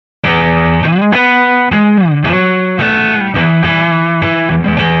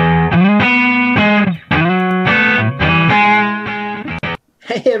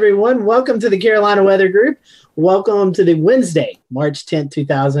Hey everyone, welcome to the Carolina Weather Group. Welcome to the Wednesday, March 10th,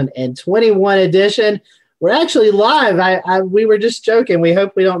 2021 edition. We're actually live. We were just joking. We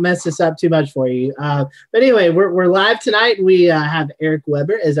hope we don't mess this up too much for you. But anyway, we're live tonight. We have Eric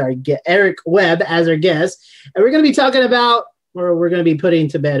Webb as our guest, and we're going to be talking about, or we're going to be putting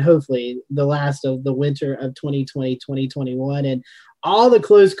to bed, hopefully, the last of the winter of 2020, 2021, and all the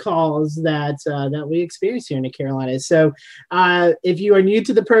close calls that we experience here in the Carolinas. So if you are new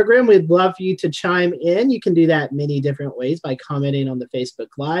to the program, we'd love for you to chime in. You can do that many different ways by commenting on the Facebook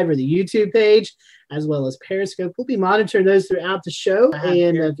Live or the YouTube page, as well as Periscope. We'll be monitoring those throughout the show.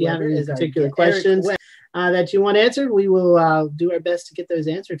 And if you have any particular questions that you want answered, we will do our best to get those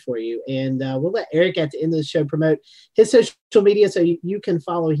answered for you. And we'll let Eric at the end of the show promote his social media so you can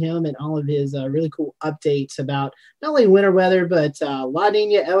follow him and all of his really cool updates about not only winter weather, but La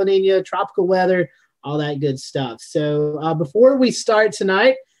Nina, El Nina, tropical weather, all that good stuff. So before we start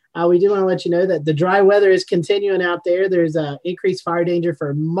tonight, we do want to let you know that the dry weather is continuing out there. There's increased fire danger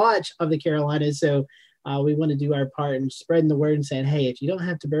for much of the Carolinas. So we want to do our part in spreading the word and saying, hey, if you don't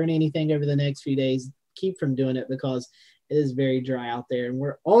have to burn anything over the next few days, keep from doing it because it is very dry out there. And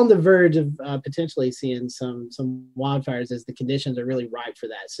we're on the verge of potentially seeing some wildfires as the conditions are really ripe for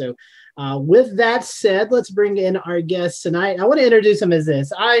that. So with that said, let's bring in our guest tonight. I want to introduce him as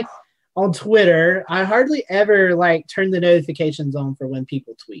this. On Twitter, I hardly ever turn the notifications on for when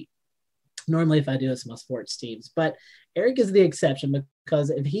people tweet. Normally, if I do, it's my sports teams. But Eric is the exception because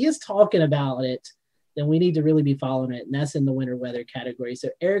if he is talking about it, then we need to really be following it. And that's in the winter weather category. So,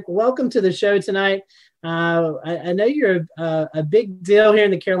 Eric, welcome to the show tonight. I know you're a big deal here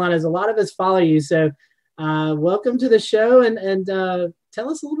in the Carolinas. A lot of us follow you. So welcome to the show. And tell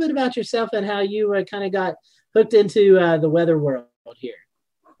us a little bit about yourself and how you kind of got hooked into the weather world here.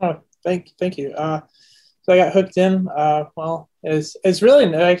 Oh, thank you. So I got hooked in. Well, it's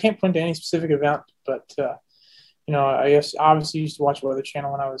really, I can't point to any specific event, but I guess obviously used to watch Weather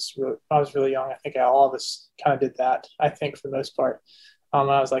Channel when I was really young. I think all of us kind of did that, I think, for the most part. When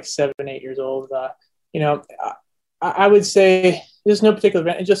I was like 7, 8 years old. I would say there's no particular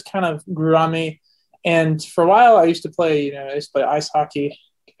event. It just kind of grew on me. And for a while, I used to play ice hockey,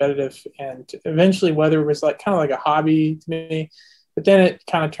 competitive. And eventually weather was kind of like a hobby to me. But then it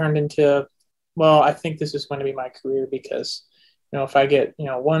kind of turned into, well, I think this is going to be my career because, if I get,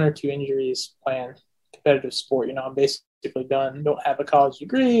 1 or 2 injuries playing competitive sport, I'm basically done, don't have a college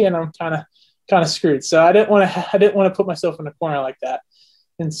degree, and I'm kind of screwed. So I didn't want to put myself in a corner like that.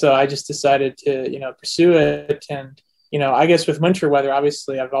 And so I just decided to, pursue it. And, I guess with winter weather,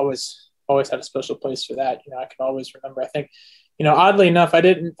 obviously I've always had a special place for that. I can always remember, I think, oddly enough, I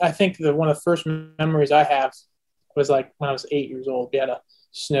think one of the first memories I have was when I was 8 years old. We had a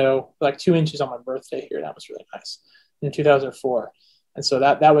snow 2 inches on my birthday here. That was really nice in 2004. And so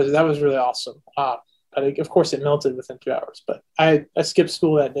that was really awesome. But of course it melted within 2 hours, but I skipped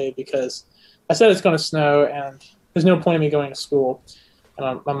school that day because I said it's going to snow and there's no point in me going to school.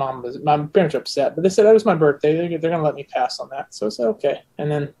 And my parents were upset, but they said that was my birthday. They're going to let me pass on that. So I said, okay.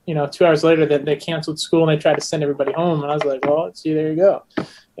 And then, 2 hours later they canceled school and they tried to send everybody home. And I was like, well, let's see, there you go.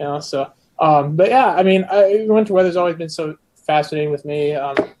 But yeah, I mean, winter weather's always been so fascinating with me.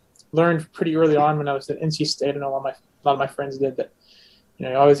 Learned pretty early on when I was at NC State. I know a lot of my friends did that.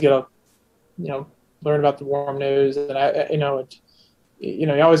 You always get learn about the warm nose, and you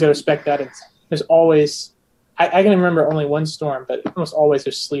always got to respect that. There's always, I can remember only one storm, but almost always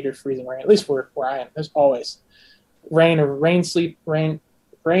there's sleet or freezing rain. At least where I am, there's always rain, sleet,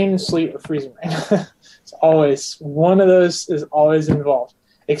 or freezing rain. It's always one of those is always involved.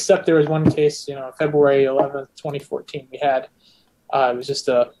 Except there was one case, February 11th, 2014, we had it was just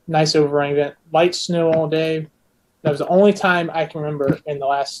a nice overrunning event, light snow all day. That was the only time I can remember in the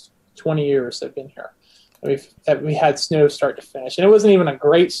last 20 years I've been here that we had snow start to finish. And it wasn't even a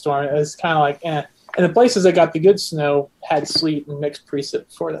great storm. It was kind of And the places that got the good snow had sleet and mixed precip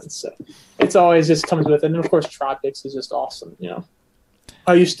before then. So it's always just comes with it. And of course, tropics is just awesome.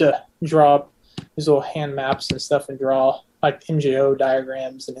 I used to draw these little hand maps and stuff and draw MJO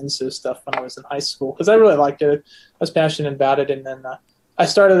diagrams and INSO stuff when I was in high school because I really liked it. I was passionate about it. And then I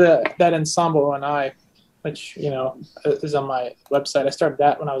started that ensemble ONI, which, is on my website. I started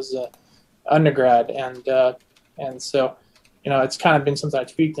that when I was undergrad. And so, it's kind of been something I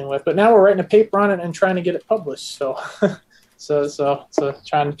tweaked in with. But now we're writing a paper on it and trying to get it published. So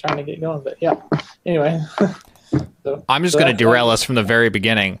trying to get going. But yeah, anyway. I'm just going to derail us from the very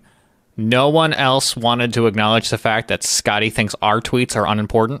beginning. No one else wanted to acknowledge the fact that Scotty thinks our tweets are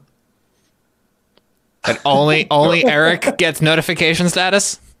unimportant? That only Eric gets notification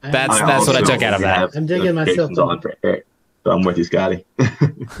status? That's what I took out of that. I'm digging myself. So I'm with you, Scotty.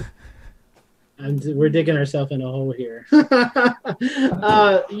 And we're digging ourselves in a hole here.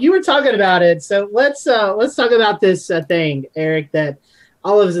 You were talking about it, so let's talk about this thing, Eric, that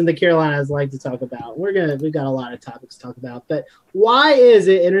all of us in the Carolinas like to talk about. We've got a lot of topics to talk about, but why is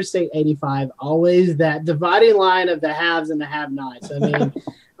it Interstate 85 always that dividing line of the haves and the have-nots? I mean,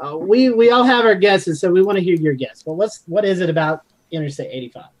 we all have our guesses, so we want to hear your guess. Well, what is it about Interstate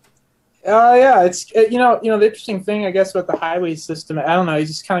 85? Yeah, it's the interesting thing, I guess, with the highway system, I don't know, it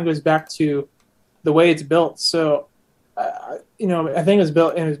just kind of goes back to the way it's built. So, I think it was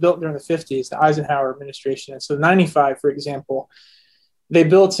built during the 50s, the Eisenhower administration. And so 95, for example, they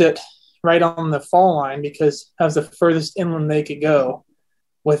built it right on the fall line because that was the furthest inland they could go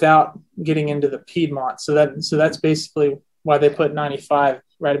without getting into the Piedmont. So that's basically why they put 95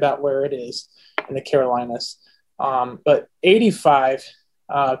 right about where it is in the Carolinas. But 85,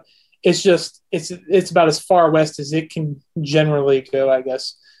 it's about as far west as it can generally go, I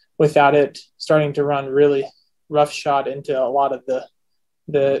guess, without it starting to run really roughshod into a lot of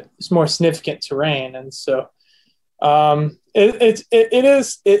the more significant terrain. And so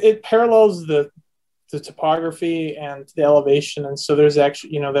it parallels the topography and the elevation. And so there's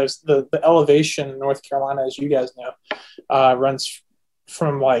actually, there's the elevation in North Carolina, as you guys know, runs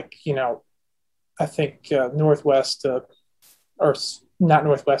from I think northwest to, or not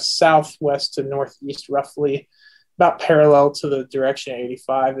northwest, southwest to northeast, roughly about parallel to the direction of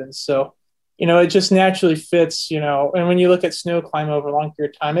 85. And so, it just naturally fits, and when you look at snow climb over a long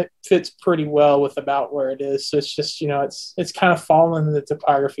period of time, it fits pretty well with about where it is. So it's just, it's kind of fallen in the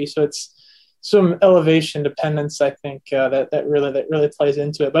topography. So it's some elevation dependence, I think, that really plays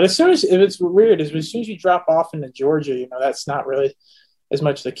into it. But as soon as you drop off into Georgia, that's not really as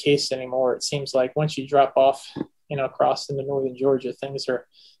much the case anymore. It seems like once you drop off, across into northern Georgia, things are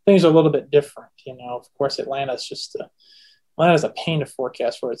a little bit different. Of course, Atlanta's a pain to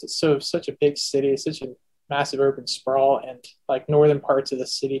forecast for us. It's such a big city, it's such a massive urban sprawl, and like northern parts of the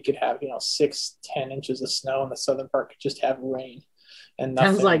city could have 6-10 inches of snow, and the southern part could just have rain and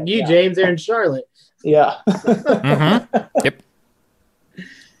nothing. Sounds like you, James, there in Charlotte. Yeah. Mm-hmm.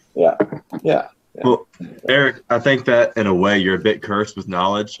 Yep. Yeah. Well, Eric, I think that in a way you're a bit cursed with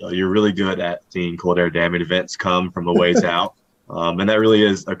knowledge. You're really good at seeing cold air damming events come from a ways out. And that really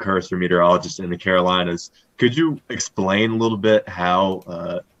is a curse for meteorologists in the Carolinas. Could you explain a little bit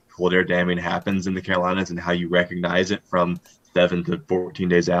how cold air damming happens in the Carolinas and how you recognize it from 7 to 14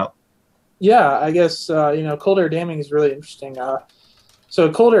 days out? Yeah, I guess, cold air damming is really interesting. So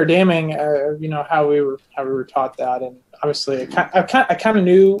cold air damming, how we were taught that. And obviously I kind of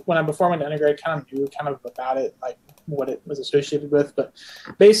knew before I went to undergrad, I kind of knew about it, like what it was associated with. But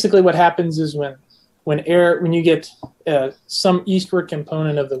basically what happens is when you get some eastward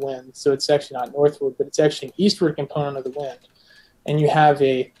component of the wind, so it's actually not northward, but it's actually an eastward component of the wind, and you have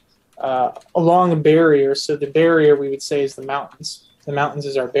along a barrier. So the barrier we would say is the mountains. The mountains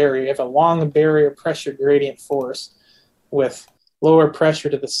is our barrier. You have a long barrier pressure gradient force with lower pressure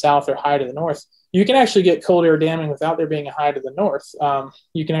to the south or high to the north. You can actually get cold air damming without there being a high to the north.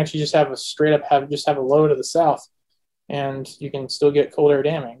 You can actually just have a low to the south, and you can still get cold air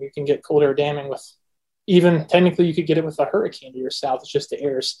damming. You can get cold air damming with, even technically you could get it with a hurricane to your south. It's just the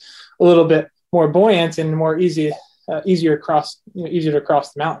air's a little bit more buoyant and more easier to cross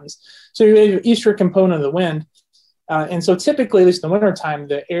the mountains. So you have an eastern component of the wind. And so typically, at least in the wintertime,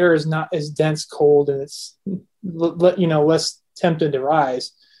 the air is not as dense cold, and it's less tempted to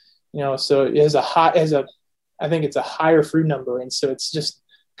rise. So it has I think it's a higher Froude number, and so it's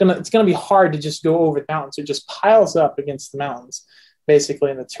gonna be hard to just go over the mountains. It just piles up against the mountains,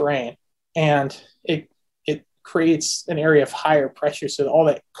 basically in the terrain, and it creates an area of higher pressure. So all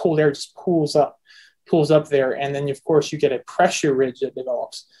that cold air just pools up there, and then of course you get a pressure ridge that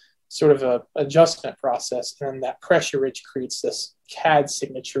develops, sort of a adjustment process, and then that pressure ridge creates this CAD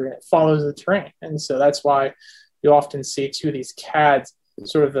signature, and it follows the terrain. And so that's why you often see too these CADs,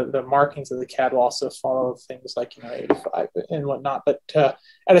 sort of the markings of the CAD will also follow things like 85 and whatnot. But at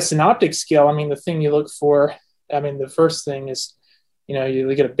a synoptic scale, I mean, the thing you look for, the first thing is,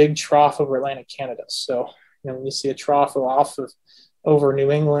 you get a big trough over Atlantic Canada. So when you see a trough over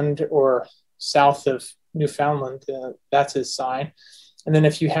New England or south of Newfoundland, that's a sign. And then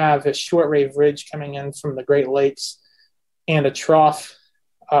if you have a shortwave ridge coming in from the Great Lakes and a trough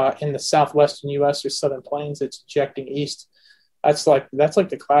in the southwestern U.S. or southern plains that's ejecting east, that's like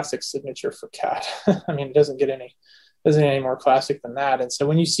the classic signature for CAD. It doesn't get any more classic than that. And so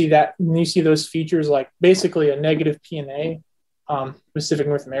when you see those features, like basically a negative PNA, Pacific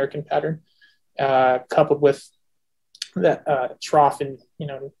North American pattern, coupled with that trough in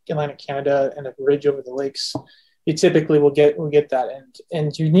Atlantic Canada and a ridge over the lakes you typically will get that,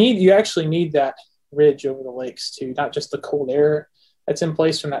 and you actually need that ridge over the lakes too, not just the cold air that's in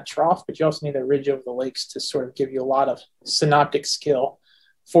place from that trough, but you also need a ridge over the lakes to sort of give you a lot of synoptic skill,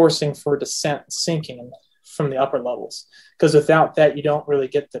 forcing for descent and sinking from the upper levels. Because without that, you don't really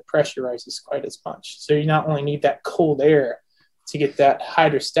get the pressure rises quite as much. So you not only need that cold air to get that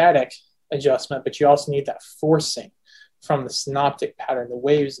hydrostatic adjustment, but you also need that forcing from the synoptic pattern, the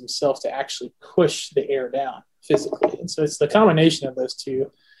waves themselves, to actually push the air down physically. And so it's the combination of those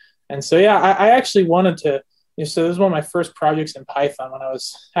two. And so, yeah, I actually wanted to, so this was one of my first projects in Python when I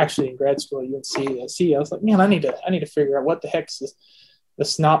was actually in grad school at UNC. I was like, man, I need to figure out what the heck is the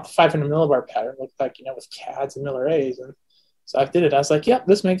SNOP 500 millibar pattern look like, with CADs and Miller A's. And so I did it. I was like, yep,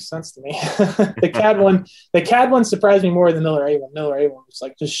 this makes sense to me. The CAD one surprised me more than Miller A one. Miller A one was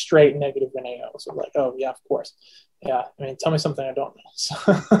like just straight negative NAO. So like, oh yeah, of course. Yeah. I mean, tell me something I don't know. So,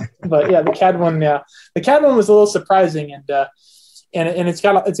 but yeah, the CAD one was a little surprising, and it's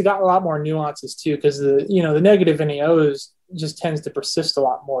got a lot more nuances too, because the negative NAOs just tends to persist a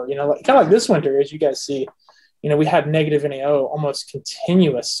lot more. Kind of like this winter, as you guys see. We had negative NAO almost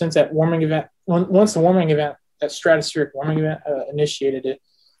continuous since that warming event. Once the warming event, that stratospheric warming event initiated it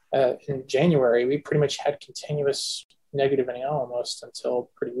in January, we pretty much had continuous negative NAO almost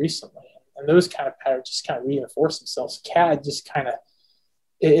until pretty recently. And those kind of patterns just kind of reinforce themselves. CAD just kind of,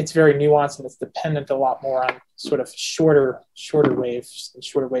 it's very nuanced, and it's dependent a lot more on sort of shorter waves and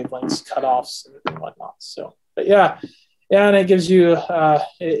shorter wavelengths, cutoffs and whatnot. So, but yeah, and it gives you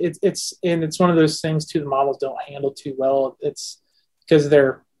it's one of those things too. The models don't handle too well. It's because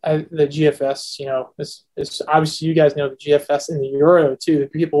they're the GFS. It's obviously, you guys know the GFS and the Euro too.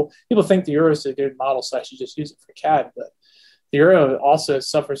 People think the Euro is a good model, so I should just use it for CAD, but the Euro also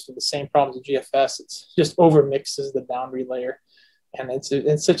suffers from the same problems as GFS. It's just overmixes the boundary layer, and it's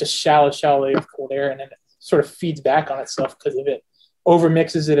such a shallow layer of cold air, and then it sort of feeds back on itself because if it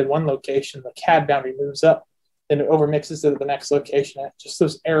overmixes it in one location, the CAD boundary moves up, then it overmixes it at the next location, and just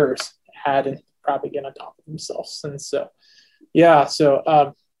those errors add and propagate on top of themselves. And so,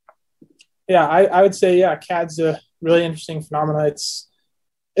 I would say, CAD's a really interesting phenomenon.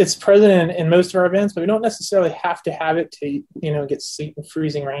 It's present in most of our events, but we don't necessarily have to have it to, get sleet and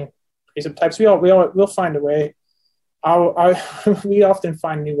freezing rain types. We'll find a way. We often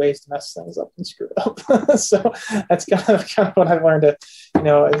find new ways to mess things up and screw it up. So that's kind of what I've learned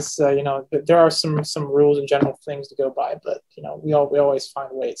there are some rules and general things to go by, but we always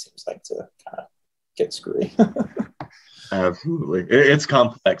find a way, it seems like, to kind of get screwy. Absolutely. It's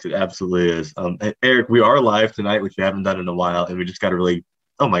complex. It absolutely is. Eric, we are live tonight, which we haven't done in a while, and we just got to really,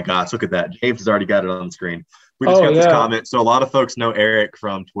 oh my gosh, look at that. James has already got it on the screen. We just got this comment. So a lot of folks know Eric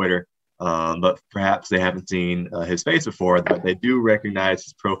from Twitter, but perhaps they haven't seen his face before, but they do recognize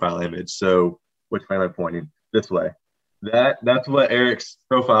his profile image. So which way am I pointing? This way. That's what Eric's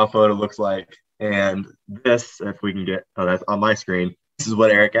profile photo looks like. And this, if we can get, that's on my screen, this is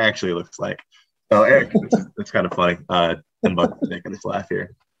what Eric actually looks like. So Eric, it's kind of funny. I'm making this laugh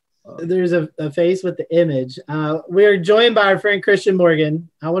here. There's a face with the image. We're joined by our friend Christian Morgan.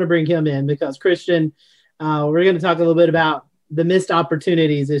 I want to bring him in because Christian, we're going to talk a little bit about the missed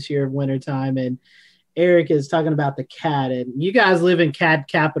opportunities this year of wintertime. And Eric is talking about the CAD. And you guys live in CAD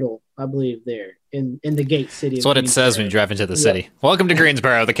capital, I believe, there in the Gate City. That's what it says when you drive into the city. Welcome to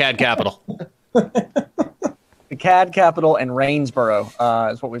Greensboro, the CAD capital. The CAD capital and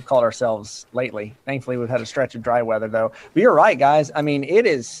Rainsboro is what we've called ourselves lately. Thankfully, we've had a stretch of dry weather, though. But you're right, guys. I mean,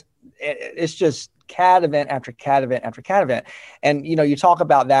 it's just CAD event after CAD event after CAD event. And, you talk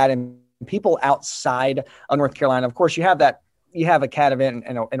about that, and people outside of North Carolina, of course, you have a CAD event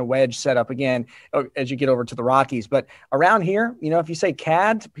and a wedge set up again as you get over to the Rockies. But around here, if you say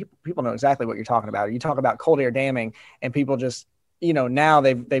CAD, people know exactly what you're talking about. You talk about cold air damming, and people just, now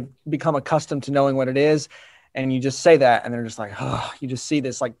they've become accustomed to knowing what it is. And you just say that, and they're just like, oh, you just see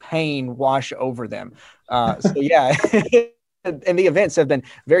this like pain wash over them. So yeah, and the events have been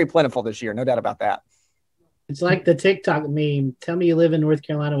very plentiful this year, no doubt about that. It's like the TikTok meme. Tell me you live in North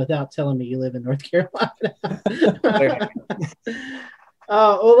Carolina without telling me you live in North Carolina.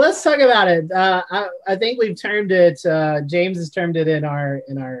 Well, let's talk about it. I think we've termed it. James has termed it in our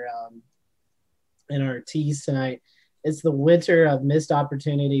tease tonight. It's the winter of missed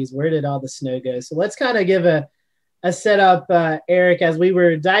opportunities. Where did all the snow go? So let's kind of give a setup, Eric, as we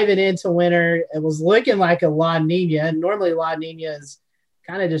were diving into winter. It was looking like a La Nina. And normally La Nina is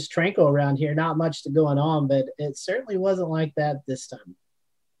kind of just tranquil around here, not much going on, but it certainly wasn't like that this time.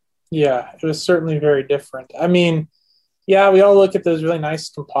 Yeah, it was certainly very different. I mean, yeah, we all look at those really nice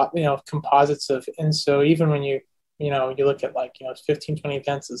composites of INSO, even when you look at 15, 20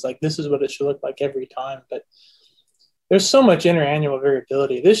 events, it's like, this is what it should look like every time. But there's so much interannual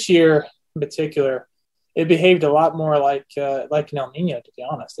variability. This year in particular, it behaved a lot more like an El Nino, to be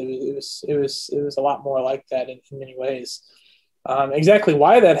honest. It was a lot more like that in many ways. Exactly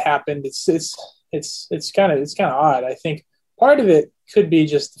why that happened, it's kind of odd. I think part of it could be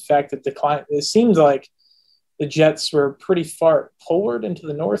just the fact that it seems like the jets were pretty far poleward into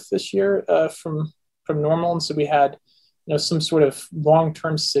the north this year from normal, and so we had some sort of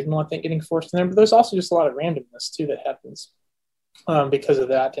long-term signal, I think, getting forced in there. But there's also just a lot of randomness too that happens because of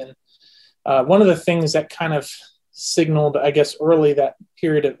that. And one of the things that kind of signaled, I guess, early that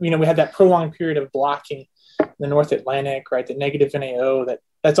period of, we had that prolonged period of blocking the North Atlantic, right? The negative NAO,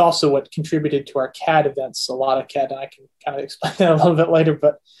 that's also what contributed to our CAD events, a lot of CAD, and I can kind of explain that a little bit later.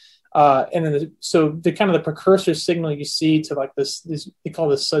 But and then so the kind of the precursor signal you see to like this they call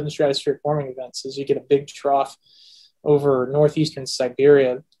this sudden stratospheric warming events is you get a big trough over northeastern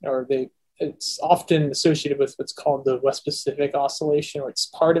Siberia, or it's often associated with what's called the West Pacific Oscillation, or it's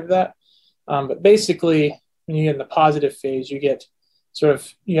part of that. But basically, when you get in the positive phase, you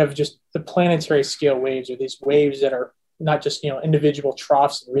have just the planetary scale waves, or these waves that are not just individual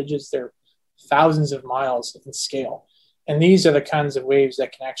troughs and ridges; they're thousands of miles in scale. And these are the kinds of waves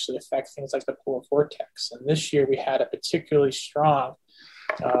that can actually affect things like the polar vortex. And this year we had a particularly strong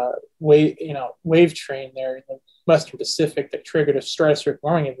wave train there in the Western Pacific that triggered a stratospheric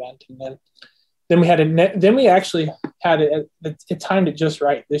warming event. And then we had we actually had it timed it just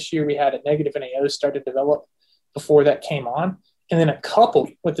right. This year we had a negative NAO start to develop before that came on, and then it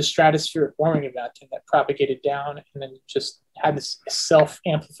coupled with the stratospheric warming event, and that propagated down, and then just had this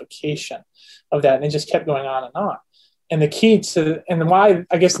self-amplification of that, and it just kept going on and on. And the key to, and why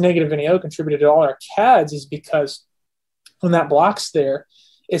I guess negative NAO contributed to all our CADs is because when that block's there,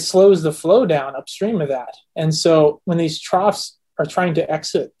 it slows the flow down upstream of that. And so when these troughs are trying to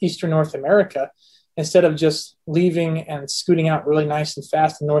exit Eastern North America, instead of just leaving and scooting out really nice and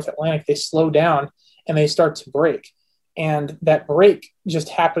fast in North Atlantic, they slow down and they start to break. And that break just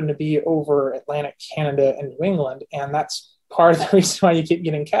happened to be over Atlantic Canada and New England. And that's part of the reason why you keep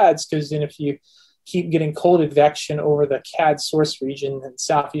getting CADs, because then if you keep getting cold advection over the CAD source region in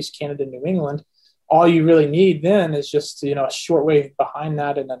Southeast Canada, New England, all you really need then is just, a short wave behind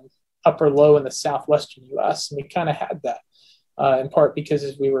that and an upper low in the southwestern U.S. And we kind of had that in part because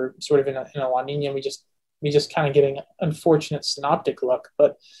as we were sort of in a La Nina, we just kind of getting unfortunate synoptic luck.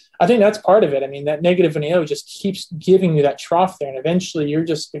 But I think that's part of it. I mean, that negative NAO just keeps giving you that trough there, and eventually you're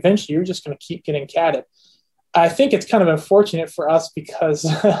just going to keep getting CADed. I think it's kind of unfortunate for us because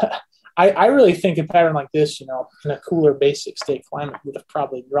I really think a pattern like this, in a cooler basic state climate would have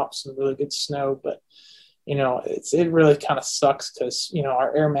probably dropped some really good snow, but it really kind of sucks because,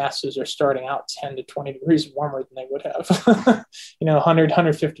 our air masses are starting out 10 to 20 degrees warmer than they would have, 100,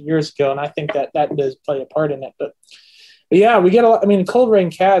 150 years ago. And I think that does play a part in it, but yeah, we get cold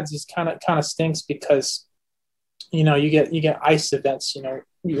rain CADs is kind of stinks because, you get ice events,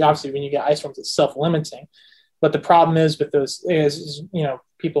 obviously when you get ice storms, it's self-limiting. But the problem is with those is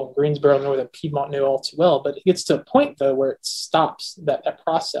people in Greensboro, northern Piedmont know all too well, but it gets to a point though where it stops that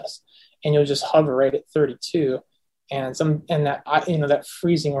process, and you'll just hover right at 32, and that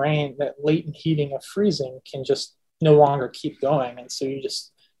freezing rain, that latent heating of freezing can just no longer keep going, and so you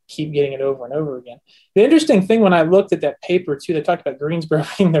just keep getting it over and over again. The interesting thing when I looked at that paper too, they talked about Greensboro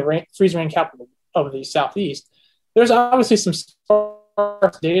being the freezing rain capital of the Southeast. There's obviously some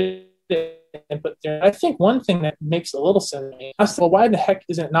sparse data input there. I think one thing that makes a little sense to me, I said, well, why the heck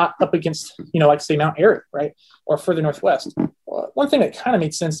isn't it not up against, like say Mount Airy, right? Or further northwest? Well, one thing that kind of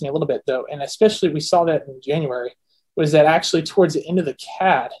made sense to me a little bit though, and especially we saw that in January, was that actually towards the end of the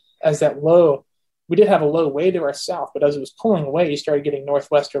CAD, as that low, we did have a low way to our south, but as it was pulling away, you started getting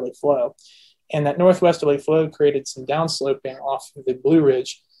northwesterly flow. And that northwesterly flow created some downsloping off of the Blue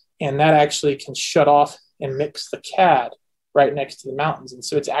Ridge, and that actually can shut off and mix the CAD right next to the mountains. And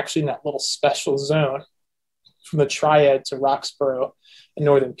so it's actually in that little special zone from the Triad to Roxborough and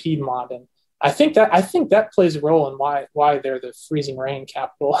northern Piedmont. And I think that plays a role in why they're the freezing rain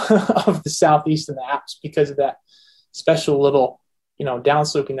capital of the Southeast and the Alps, because of that special little,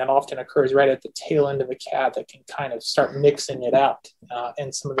 downsloping that often occurs right at the tail end of the CAD that can kind of start mixing it out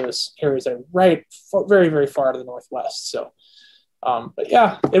in some of those areas that are very, very far to the northwest. So but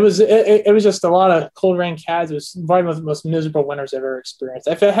yeah, it was just a lot of cold rain CADs. It was probably one of the most miserable winters I've ever experienced.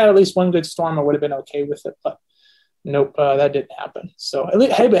 If it had at least one good storm, I would have been okay with it, but nope, that didn't happen. So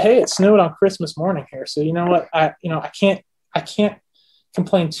hey, it snowed on Christmas morning here. So you know what, I can't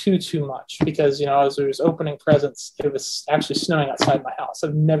complain too much because as I was opening presents, it was actually snowing outside my house.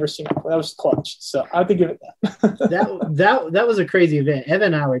 I've never seen it. That was clutch. So I have to give it that. that was a crazy event.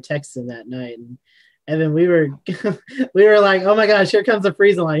 Evan and I were texting that night, Evan, we were we were like, oh my gosh, here comes the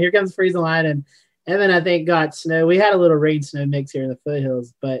freezing line. Here comes the freezing line. And Evan, I think, got snow. We had a little rain snow mix here in the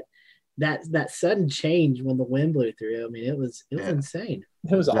foothills, but that sudden change when the wind blew through, I mean, it was insane.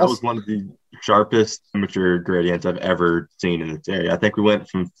 It was awesome. That was one of the sharpest temperature gradients I've ever seen in this area. I think we went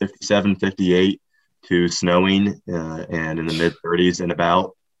from 57, 58 to snowing and in the mid 30s in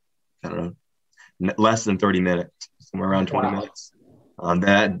about, I don't know, less than 30 minutes, somewhere around 20 minutes.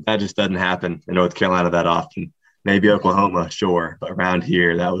 That just doesn't happen in North Carolina that often. Maybe Oklahoma, sure, but around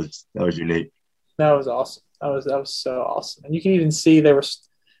here, that was unique. That was awesome. That was so awesome. And you can even see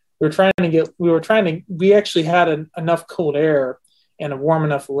we actually had enough cold air and a warm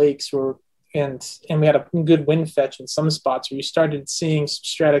enough lakes and we had a good wind fetch in some spots where you started seeing some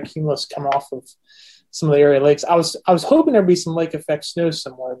stratocumulus come off of some of the area lakes. I was hoping there'd be some lake effect snow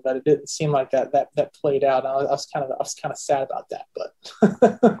somewhere, but it didn't seem like that played out. I was kind of sad about that,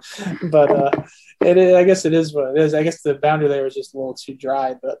 but I guess it is what it is. I guess the boundary layer was just a little too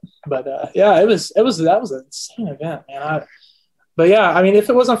dry, but yeah, that was an insane event, man. But yeah, I mean, if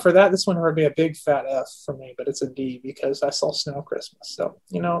it wasn't for that, this one would be a big fat F for me, but it's a D because I saw snow Christmas. So,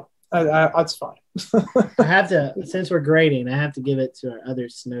 that's fine. I have to, since we're grading, I have to give it to our other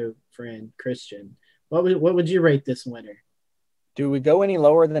snow friend, Christian. What would you rate this winter? Do we go any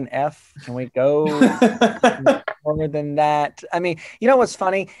lower than F? Can we go lower than that? I mean, what's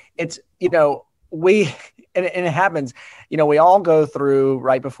funny? It's, and it happens, we all go through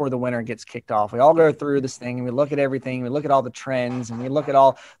right before the winter gets kicked off. We all go through this thing and we look at everything. We look at all the trends and we look at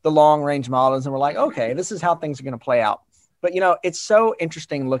all the long range models and we're like, okay, this is how things are going to play out. But, it's so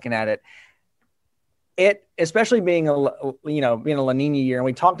interesting looking at it. It, especially being a La Nina year, and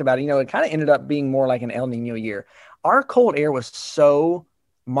we talked about it, it kind of ended up being more like an El Nino year. Our cold air was so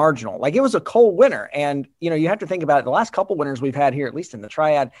marginal. Like, it was a cold winter. And, you have to think about it. The last couple winters we've had here, at least in the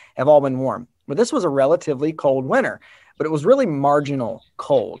Triad, have all been warm. But this was a relatively cold winter, but it was really marginal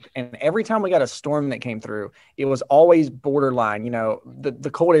cold. And every time we got a storm that came through, it was always borderline. The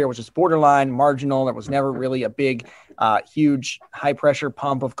cold air was just borderline, marginal. There was never really a big, huge high pressure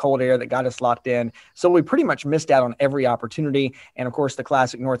pump of cold air that got us locked in. So we pretty much missed out on every opportunity. And of course, the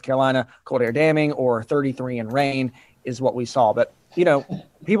classic North Carolina cold air damming or 33 and rain is what we saw. But,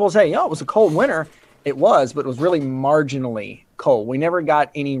 people say, it was a cold winter. It was, but it was really marginally cold. We never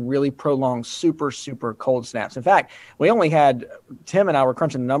got any really prolonged, super, super cold snaps. In fact, we only had, Tim and I were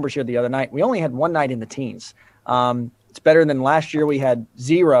crunching the numbers here the other night. We only had one night in the teens. It's better than last year. We had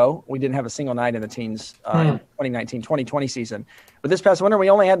 0. We didn't have a single night in the teens in 2019-2020 season. But this past winter, we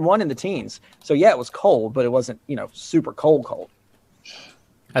only had one in the teens. So, yeah, it was cold, but it wasn't, super cold.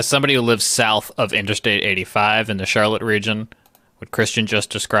 As somebody who lives south of Interstate 85 in the Charlotte region, what Christian just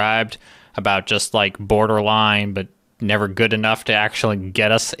described about just like borderline, but never good enough to actually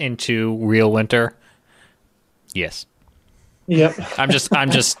get us into real winter. Yes. Yep. I'm just,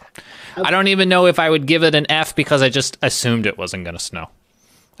 I don't even know if I would give it an F because I just assumed it wasn't going to snow.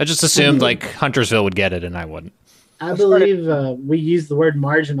 I just assumed like Huntersville would get it and I wouldn't. I believe we used the word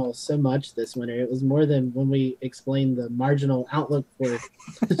marginal so much this winter. It was more than when we explained the marginal outlook for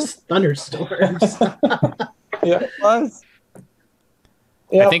thunderstorms. Yeah, it was.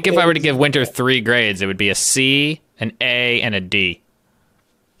 I think if I were to give winter 3 grades, it would be a C, an A, and a D.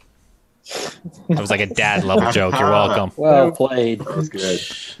 That was like a dad level joke. You're welcome. Well played. That was good.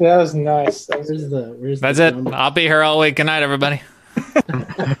 That was nice. That's it. I'll be here all week. Good night, everybody.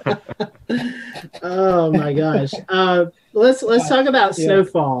 Oh my gosh. Let's talk about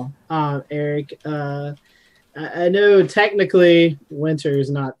snowfall, Eric. I know technically winter is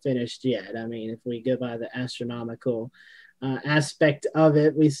not finished yet. I mean, if we go by the astronomical aspect of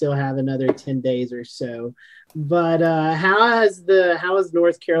it, we still have another 10 days or so. But how has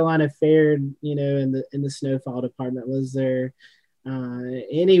North Carolina fared, in the snowfall department? Was there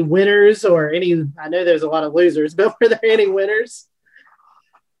any winners or any? I know there's a lot of losers, but were there any winners?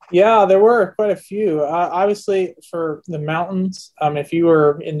 Yeah, there were quite a few. Obviously, for the mountains, if you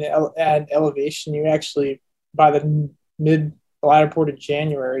were in the elevation, you actually, by the latter part of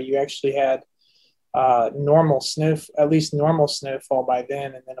January, you actually had normal snow, at least normal snowfall by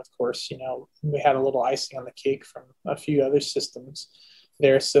then. And then, of course, we had a little icing on the cake from a few other systems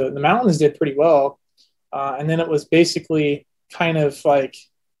there. So the mountains did pretty well. And then it was basically kind of like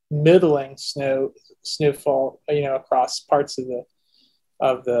middling snowfall, across parts of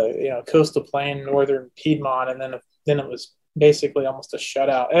the coastal plain, northern Piedmont. And then it was basically almost a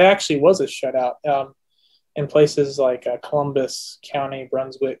shutout. It actually was a shutout in places like Columbus County,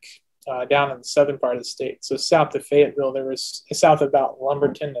 Brunswick, down in the southern part of the state. So south of Fayetteville, south of about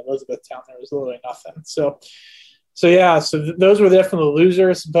Lumberton, Elizabethtown, there was literally nothing. So those were definitely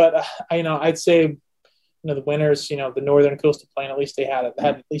losers. But I'd say the winters, the northern coastal plain, at least they had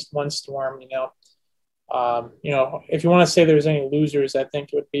at least one storm. If you want to say there's any losers, I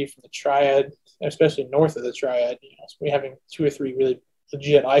think it would be from the Triad, especially north of the Triad. We're having 2 or 3 really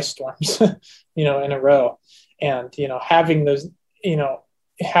legit ice storms, in a row, and having those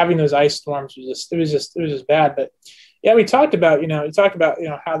ice storms was just bad. But yeah, we talked about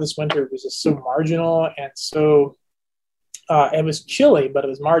how this winter was just so marginal, and so it was chilly, but it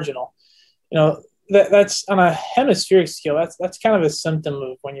was marginal. That's on a hemispheric scale. That's kind of a symptom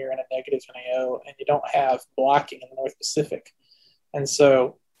of when you're in a negative NAO and you don't have blocking in the North Pacific. And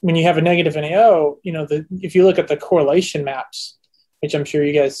so when you have a negative NAO, if you look at the correlation maps, which I'm sure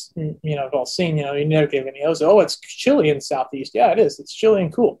you guys have all seen, negative NAOs. Oh, it's chilly in the Southeast. Yeah, it is. It's chilly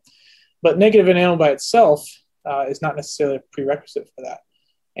and cool, but negative NAO by itself is not necessarily a prerequisite for that.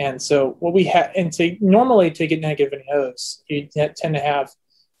 And so what we have, and normally to get negative NAOs, you tend to have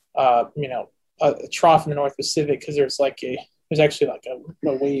a trough in the North Pacific, because there's actually a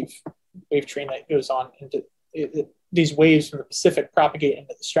wave train that goes on into these waves from the Pacific propagate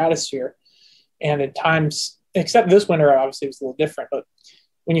into the stratosphere. And at times, except this winter, obviously it was a little different, but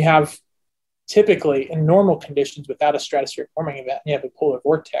when you have typically in normal conditions without a stratospheric warming event, you have a polar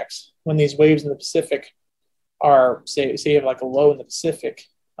vortex, when these waves in the Pacific are, say you have like a low in the Pacific,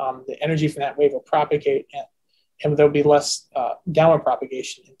 the energy from that wave will propagate, and there'll be less downward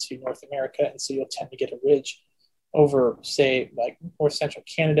propagation into North America. And so you'll tend to get a ridge over, say, like north central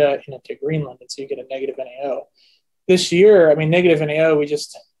Canada and into Greenland. And so you get a negative NAO. This year, negative NAO, we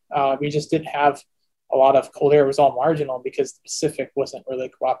just didn't have a lot of cold air. It was all marginal because the Pacific wasn't really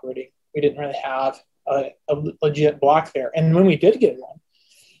cooperating. We didn't really have a legit block there. And when we did get one,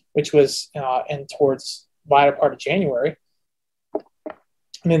 which was towards the latter part of January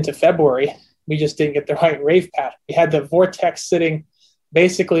and into February, we just didn't get the right wave pattern. We had the vortex sitting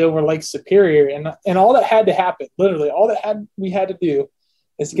basically over Lake Superior, and all that had to happen, literally all that we had to do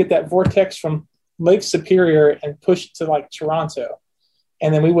is to get that vortex from Lake Superior and push it to like Toronto,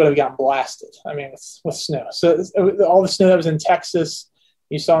 and then we would have gotten blasted. With snow. So all the snow that was in Texas,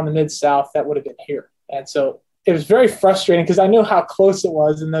 you saw in the Mid-South, that would have been here. And so it was very frustrating because I knew how close it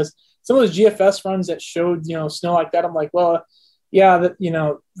was. And some of those GFS runs that showed, snow like that, I'm like, well, yeah, that,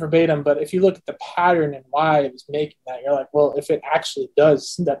 verbatim. But if you look at the pattern and why it was making that, you're like, well, if it actually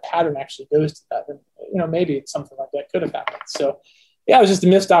does, that pattern actually goes to that, then, maybe it's something like that could have happened. So yeah, it was just a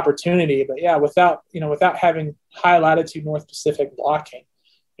missed opportunity. But yeah, without having high latitude North Pacific blocking,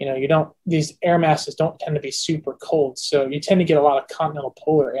 these air masses don't tend to be super cold. So you tend to get a lot of continental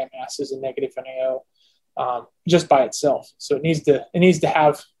polar air masses in negative NAO just by itself. So it needs to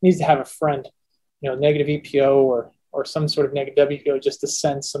have a friend, negative EPO or some sort of negative WPO, just to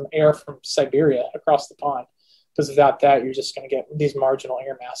send some air from Siberia across the pond. Because without that, you're just going to get these marginal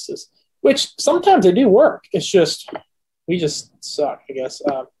air masses, which sometimes they do work. It's just, we just suck, I guess,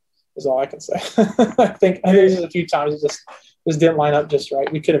 is all I can say. I think there's a few times it just didn't line up just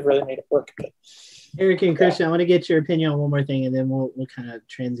right. We could have really made it work. But Eric and Christian, I want to get your opinion on one more thing, and then we'll kind of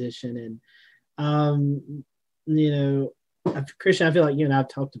transition. And Christian, I feel like you and I have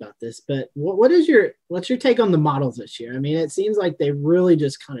talked about this, but what's your take on the models this year? It seems like they really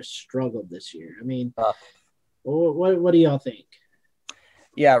just kind of struggled this year. What do y'all think?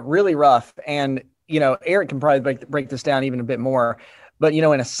 Yeah, really rough. And Eric can probably break this down even a bit more. But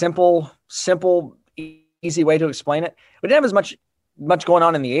in a simple, easy way to explain it, we didn't have as much going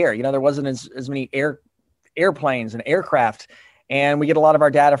on in the air. There wasn't as many airplanes and aircraft. And we get a lot of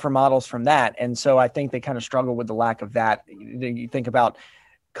our data from models from that. And so I think they kind of struggle with the lack of that. You think about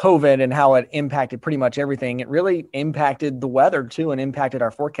COVID and how it impacted pretty much everything. It really impacted the weather too, and impacted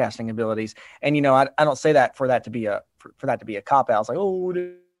our forecasting abilities. And, I don't say that for that to be a cop out. It's like, oh, we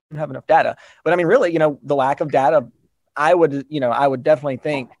didn't have enough data. But really, the lack of data, I would definitely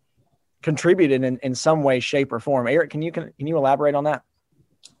think contributed in some way, shape, or form. Eric, can you elaborate on that?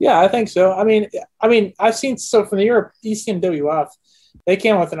 Yeah, I think so. I've seen, so from the Europe, ECMWF, they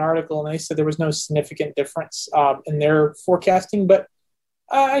came out with an article and they said there was no significant difference in their forecasting, but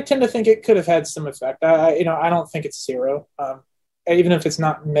I tend to think it could have had some effect. I don't think it's zero, even if it's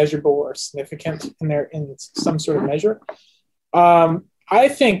not measurable or significant in some sort of measure. I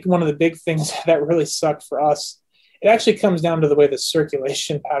think one of the big things that really sucked for us, it actually comes down to the way the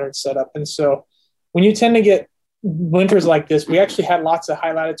circulation pattern's set up. And so when you tend to get winters like this, we actually had lots of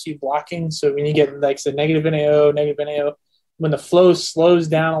high latitude blocking. So when you get negative NAO, when the flow slows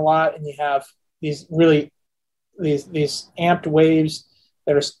down a lot and you have these amped waves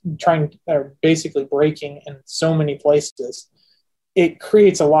that are basically breaking in so many places, it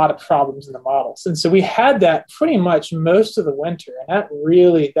creates a lot of problems in the models. And so we had that pretty much most of the winter, and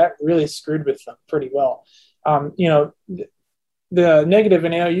that really screwed with them pretty well. The negative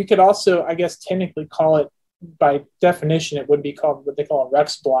in you could also, I guess, technically call it, by definition, it would be called what they call a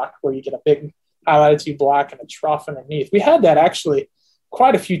Rex block, where you get a big high latitude block and a trough underneath. We had that actually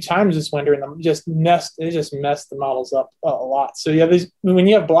quite a few times this winter, and it just messed the models up a lot. So when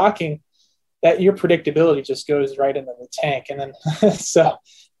you have blocking, that your predictability just goes right into the tank. And then so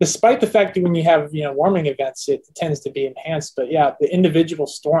despite the fact that when you have warming events, it tends to be enhanced, but the individual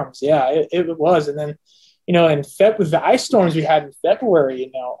storms, it was. And then with the ice storms we had in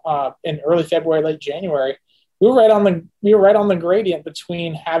February, in early February, late January, we were right on the gradient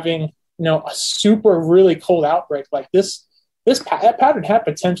between having a super really cold outbreak like this. That pattern had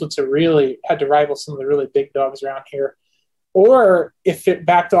potential to rival some of the really big dogs around here. Or if it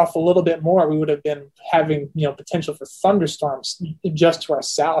backed off a little bit more, we would have been having, potential for thunderstorms just to our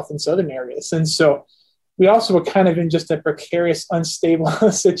south and southern areas. And so we also were kind of in just a precarious, unstable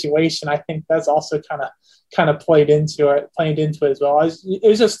situation. I think that's also kind of played into it as well. It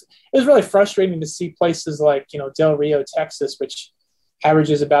was really frustrating to see places like, Del Rio, Texas, which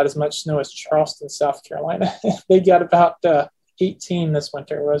averages about as much snow as Charleston, South Carolina. They got about 18 this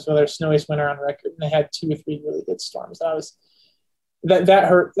winter. It was their snowiest winter on record, and they had 2 or 3 really good storms. That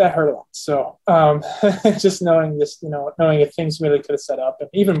hurt a lot. So just knowing this, knowing if things really could have set up, and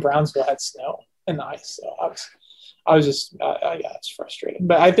even Brownsville had snow and ice. So I was just it's frustrating.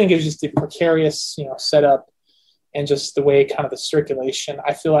 But I think it was just a precarious, setup, and just the way kind of the circulation.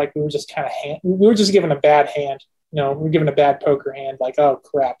 I feel like we were just we were just given a bad hand. We were given a bad poker hand, like, oh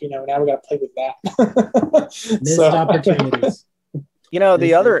crap, now we got to play with that. Missed opportunities.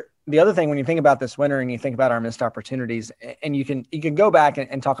 The other thing when you think about this winter and you think about our missed opportunities, and you can go back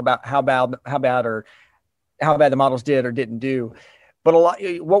and talk about how bad the models did or didn't do, but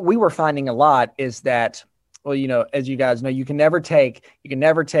what we were finding a lot is that, well, as you guys know, you can never take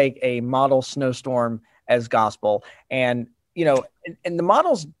a model snowstorm as gospel, and and the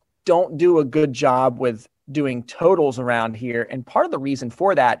models don't do a good job with doing totals around here. And part of the reason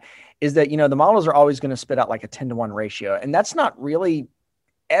for that is that, the models are always going to spit out like a 10-to-1 ratio. And that's not really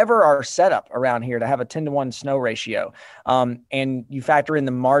ever our setup around here, to have a 10-to-1 snow ratio. And you factor in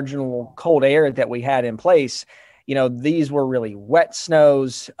the marginal cold air that we had in place, these were really wet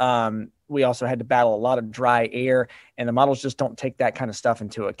snows. We also had to battle a lot of dry air, and the models just don't take that kind of stuff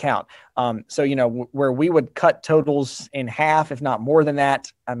into account. So, where we would cut totals in half, if not more than that,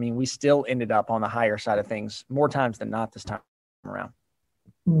 I mean, we still ended up on the higher side of things more times than not this time around.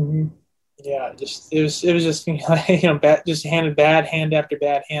 Mm-hmm. Yeah, it was just just handed bad hand after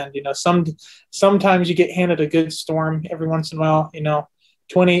bad hand. Sometimes you get handed a good storm every once in a while.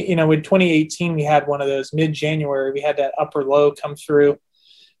 With 2018 we had one of those mid-January. We had that upper low come through.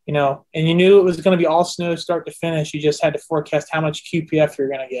 And you knew it was going to be all snow start to finish. You just had to forecast how much QPF you're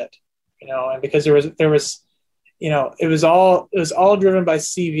going to get, and because there was, it was all driven by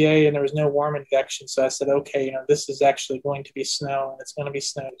CVA, and there was no warm advection. So I said, okay, this is actually going to be snow, and it's going to be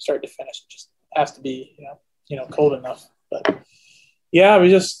snow start to finish. It just has to be, cold enough. But yeah, we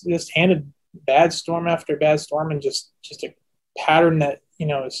just handed bad storm after bad storm, and just a pattern that,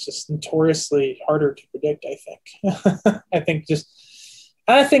 is just notoriously harder to predict, I think.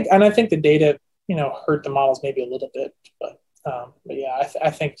 I think the data, hurt the models maybe a little bit, but yeah, I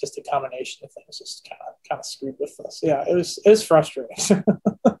think just a combination of things just kind of screwed with us. Yeah, it was frustrating.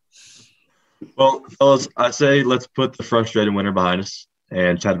 Well, fellas, I say let's put the frustrating winter behind us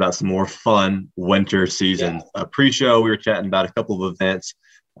and chat about some more fun winter season. Yeah. Pre-show, we were chatting about a couple of events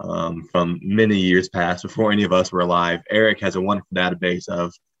from many years past before any of us were alive. Eric has a wonderful database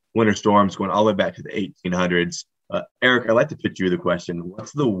of winter storms going all the way back to the 1800s. Eric, I'd like to put you the question.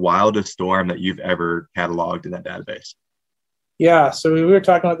 What's the wildest storm that you've ever cataloged in that database? Yeah, so we were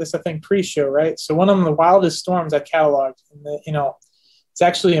talking about this, I think, pre-show, right? So one of the wildest storms I cataloged, it's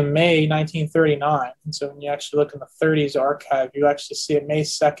actually in May 1939. And so when you actually look in the 30s archive, you actually see it May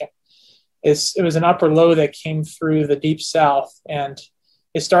 2nd. It was an upper low that came through the deep south, and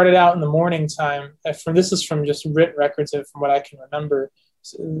it started out in the morning time. This is from just written records and from what I can remember,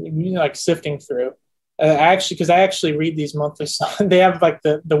 sifting through. Because I actually read these monthly. They have like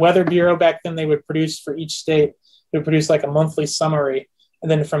the Weather Bureau back then. They would produce for each state. They would produce like a monthly summary,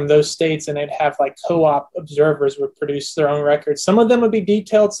 and then from those states, and they'd have like co-op observers would produce their own records. Some of them would be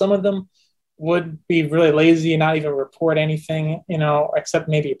detailed. Some of them would be really lazy and not even report anything, except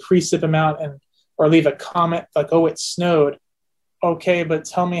maybe a precip amount or leave a comment like, "Oh, it snowed." Okay, but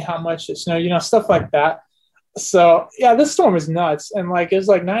tell me how much it snowed. Stuff like that. So yeah, this storm was nuts. And it was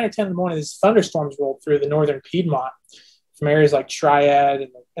like 9 or 10 in the morning, these thunderstorms rolled through the northern Piedmont from areas like Triad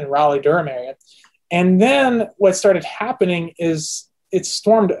and Raleigh-Durham area. And then what started happening is it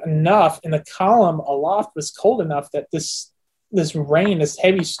stormed enough, and the column aloft was cold enough that this rain, this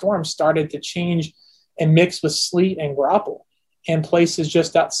heavy storm, started to change and mix with sleet and grapple in places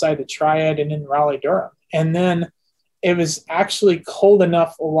just outside the Triad and in Raleigh-Durham. And then it was actually cold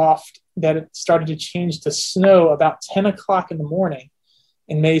enough aloft that it started to change to snow about 10 o'clock in the morning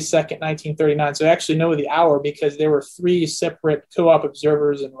in May 2nd, 1939. So I actually know the hour because there were 3 separate co-op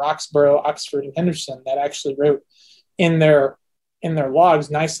observers in Roxborough, Oxford, and Henderson that actually wrote in their logs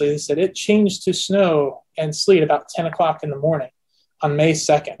nicely. They said it changed to snow and sleet about 10 o'clock in the morning on May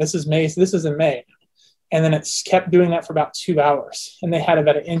 2nd. This is in May. And then it's kept doing that for about 2 hours. And they had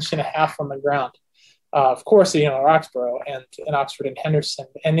about 1.5 inches on the ground. Of course, Roxborough and Oxford and Henderson.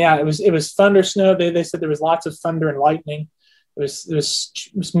 And yeah, it was thunder snow. They said there was lots of thunder and lightning. It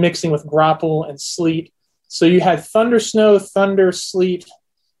was mixing with grapple and sleet. So you had thunder snow, thunder, sleet,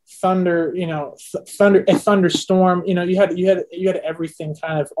 thunder, thunder, a thunderstorm. You had everything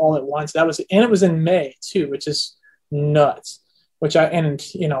kind of all at once. And it was in May too, which is nuts. Which I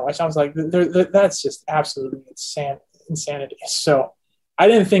was like, that's just absolutely insanity. So I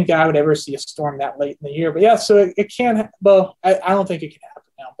didn't think I would ever see a storm that late in the year, but yeah, so it can. Well, I don't think it can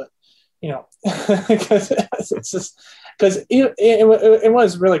happen now, but because it's just because it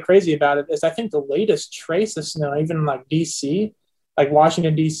was really crazy about it is I think the latest trace of snow, even like DC, like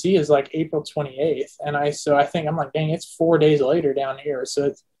Washington DC, is like April 28th, and I think I'm like, dang, it's 4 days later down here, so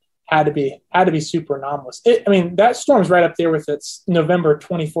it's had to be super anomalous. That storm's right up there with its November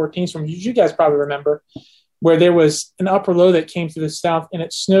 2014 storm. You guys probably remember where there was an upper low that came through the south, and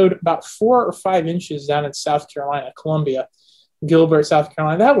it snowed about 4 or 5 inches down in South Carolina, Columbia, Gilbert, South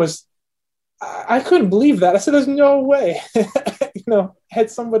Carolina. I couldn't believe that. I said, there's no way. I had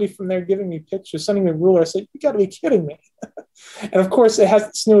somebody from there giving me pictures, sending me a ruler. I said, you got to be kidding me. And of course, it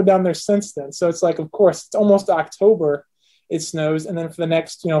hasn't snowed down there since then. So it's like, of course, it's almost October. It snows, and then for the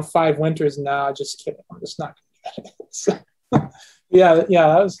next 5 winters now, just kidding. I'm just not going to get it. So, yeah,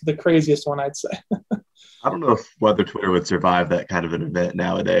 that was the craziest one, I'd say. I don't know if Weather Twitter would survive that kind of an event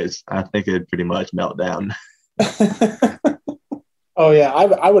nowadays. I think it'd pretty much melt down. Oh yeah,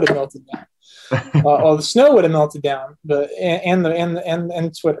 I would have melted down. The snow would have melted down, but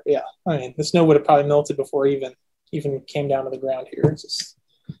and Twitter, yeah. The snow would have probably melted before it even came down to the ground here. It's just,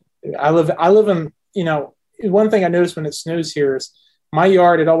 I live in one thing I noticed when it snows here is my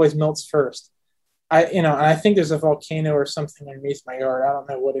yard, it always melts first. And I think there's a volcano or something underneath my yard. I don't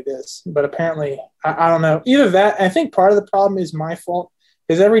know what it is, but apparently, I don't know. Either that, I think part of the problem is my fault,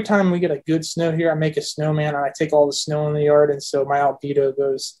 because every time we get a good snow here, I make a snowman and I take all the snow in the yard, and so my albedo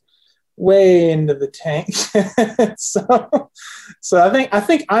goes way into the tank. So I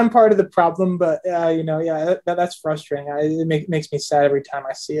think I'm part of the problem, but that's frustrating. It makes me sad every time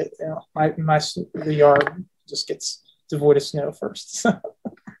I see it. The yard just gets devoid of snow first.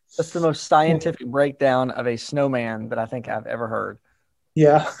 That's the most scientific breakdown of a snowman that I think I've ever heard.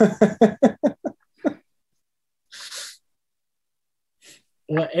 Yeah.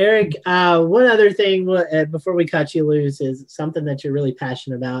 Well, Eric, one other thing before we cut you loose is something that you're really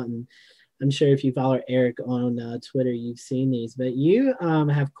passionate about, and I'm sure if you follow Eric on Twitter, you've seen these, but you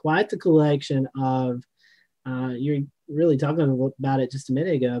have quite the collection of, you're really talking about it just a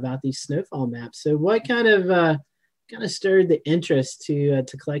minute ago, about these snowfall maps. So what kind of stirred the interest to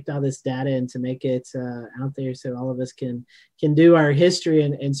collect all this data and to make it out there so all of us can do our history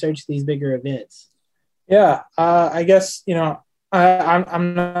and search these bigger events? Yeah, I guess,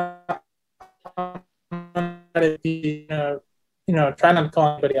 I'm not trying not to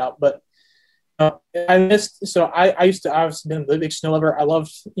call anybody out, but I missed. So I used to obviously been a really big snow lover. I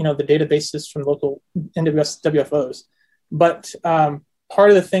loved the databases from local WFOs, but part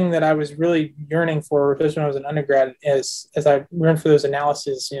of the thing that I was really yearning for, especially when I was an undergrad, is as I yearned for those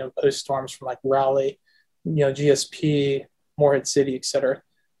analyses, post storms from like Raleigh, GSP, Morehead City, et cetera.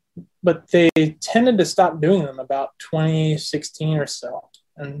 But they tended to stop doing them about 2016 or so,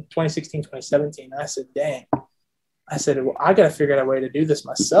 and 2016, 2017. And I said, dang. I said, well, I got to figure out a way to do this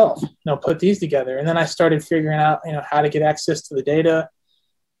myself, put these together. And then I started figuring out, how to get access to the data.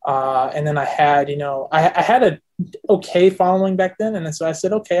 And then I had, I had a okay following back then. And then, so I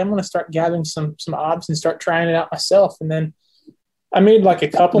said, okay, I'm going to start gathering some obs and start trying it out myself. And then I made like a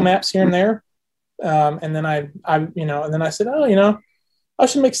couple maps here and there. And then and then I said, I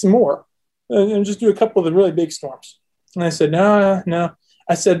should make some more and just do a couple of the really big storms. And I said, no.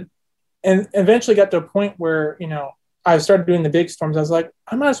 I said, and eventually got to a point where, I started doing the big storms. I was like,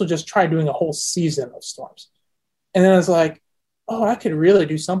 I might as well just try doing a whole season of storms. And then I was like, oh, I could really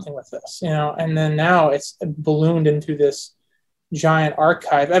do something with this, and then now it's ballooned into this giant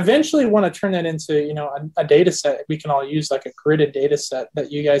archive. I eventually want to turn that into, a data set we can all use, like a gridded data set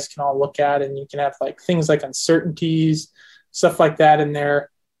that you guys can all look at, and you can have like things like uncertainties, stuff like that in there.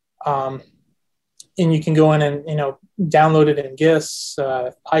 And you can go in and, download it in GIS,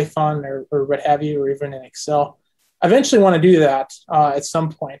 Python or what have you, or even in Excel. I eventually want to do that at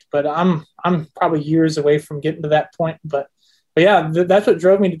some point, but I'm probably years away from getting to that point. But yeah, that's what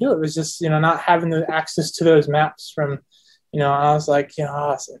drove me to do it, was just, not having the access to those maps from, I was like,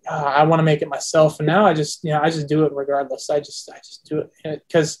 I want to make it myself. And now I just do it regardless. I just do it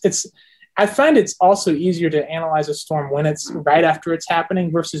because I find it's also easier to analyze a storm when it's right after it's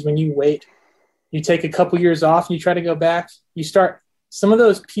happening versus when you wait. You take a couple years off, you try to go back, some of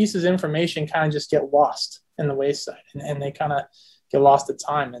those pieces of information kind of just get lost in the wayside, and they kind of get lost at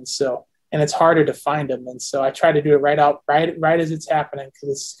time. And it's harder to find them. And so I try to do it right as it's happening,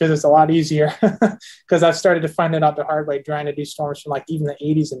 because it's a lot easier, because I've started to find it out the hard way trying to do storms from like even the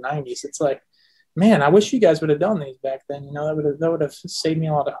 80s and 90s. It's like, man, I wish you guys would have done these back then. That would have saved me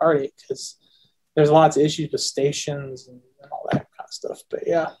a lot of heartache, because there's lots of issues with stations and all that kind of stuff. But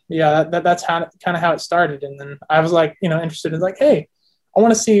yeah, that's kind of how it started. And then I was like, interested in like, hey, I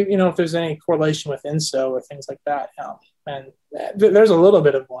want to see, if there's any correlation with INSO or things like that. And there's a little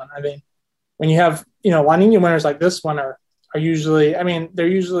bit of one. I mean, when you have, La Nina winters like this one are usually, they're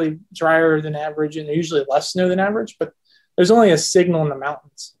usually drier than average, and they're usually less snow than average, but there's only a signal in the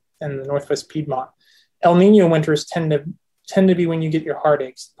mountains in the Northwest Piedmont. El Nino winters tend to be when you get your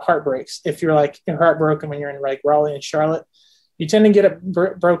heartbreaks. If you're like heartbroken when you're in like Raleigh and Charlotte, you tend to get it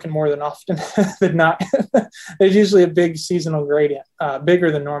broken more than often than not. There's usually a big seasonal gradient,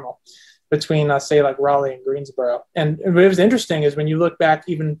 bigger than normal, between say like Raleigh and Greensboro. And what was interesting is when you look back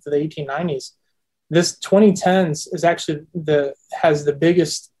even to the 1890s, this 2010s is actually has the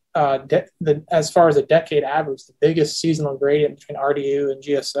biggest, as far as a decade average, the biggest seasonal gradient between RDU and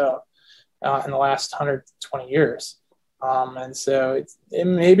GSO in the last 120 years. And so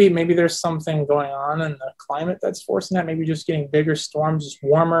maybe there's something going on in the climate that's forcing that. Maybe just getting bigger storms, just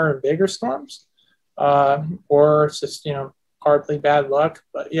warmer and bigger storms, or it's just hardly bad luck.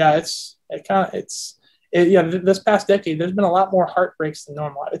 But yeah, this past decade, there's been a lot more heartbreaks than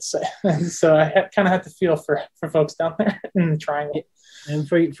normal, I would say. And so I kind of had to feel for folks down there in the Triangle. And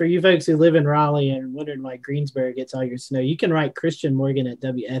for you folks who live in Raleigh and wondering why Greensboro gets all your snow, you can write Christian Morgan at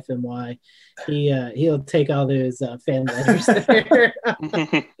WFMY. He'll take all those fan letters there.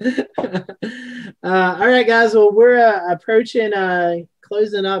 All right, guys. Well, we're approaching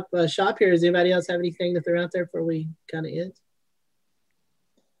closing up shop here. Does anybody else have anything to throw out there before we kind of end?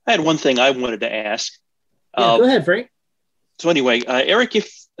 I had one thing I wanted to ask. Go ahead, Frank. So anyway, Eric,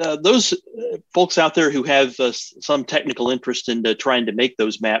 if those folks out there who have some technical interest in trying to make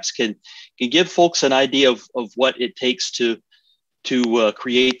those maps can give folks an idea of what it takes to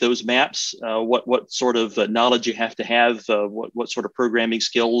create those maps, what sort of knowledge you have to have, what sort of programming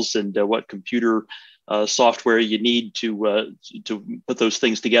skills, and what computer software you need to put those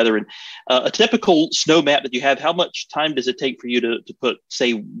things together. And a typical snow map that you have, how much time does it take for you to put,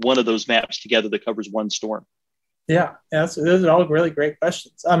 say, one of those maps together that covers one storm? Yeah, those are all really great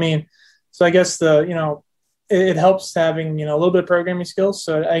questions. So I guess it helps having, a little bit of programming skills.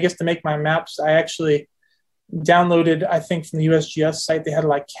 So I guess to make my maps, I actually downloaded, I think from the USGS site, they had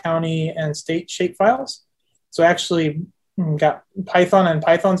like county and state shape files. So I actually got Python, and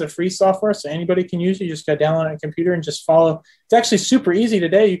Python's a free software, so anybody can use it. You just got to download it on a computer and just follow. It's actually super easy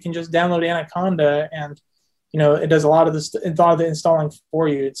today. You can just download Anaconda, and it does a lot of the installing for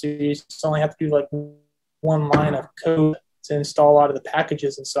you. So you just only have to do like one line of code to install a lot of the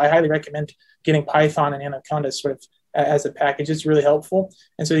packages. And so I highly recommend getting Python and Anaconda sort of as a package. It's really helpful.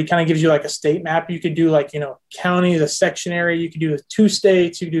 And so it kind of gives you like a state map. You could do like, county, the section area. You could do 2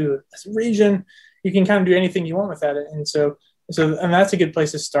 states. You could do a region. You can kind of do anything you want with that. And so that's a good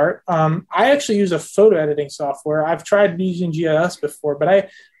place to start. I actually use a photo editing software. I've tried using GIS before, but I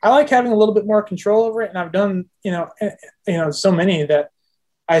like having a little bit more control over it. And I've done, so many that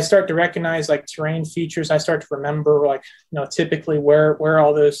I start to recognize like terrain features. I start to remember like, typically where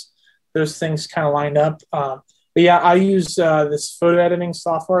all those things kind of lined up. But yeah, I use this photo editing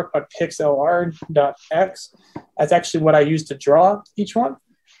software called pixlr.x. That's actually what I use to draw each one.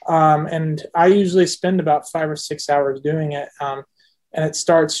 And I usually spend about 5 or 6 hours doing it. And it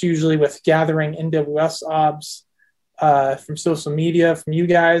starts usually with gathering NWS obs from social media, from you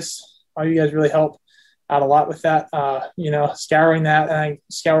guys. All you guys really help out a lot with that, scouring that. And I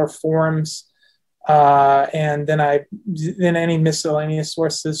scour forums And then any miscellaneous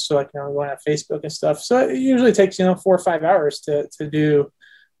sources, so like going on Facebook and stuff. So it usually takes 4 or 5 hours to do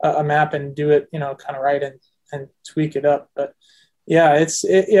a map and do it kind of right and tweak it up. But yeah,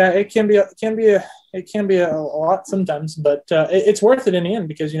 it can be a lot sometimes, but it's worth it in the end,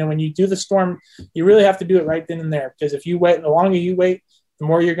 because when you do the storm, you really have to do it right then and there, because if you wait, the longer you wait, the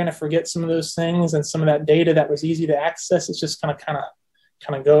more you're going to forget some of those things, and some of that data that was easy to access, it's just going to kind of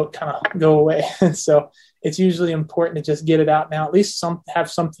go away. And so it's usually important to just get it out now, at least have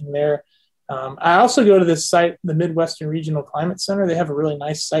something there. I also go to this site, the Midwestern Regional Climate Center. They have a really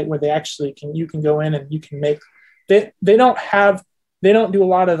nice site where you can go in and you can make, they don't do a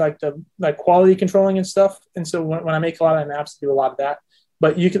lot of the quality controlling and stuff. And so when I make a lot of maps, I do a lot of that.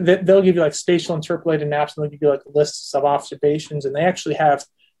 But they'll give you like spatial interpolated maps, and they'll give you like lists of observations. And they actually have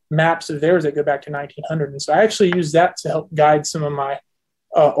maps of theirs that go back to 1900. And so I actually use that to help guide some of my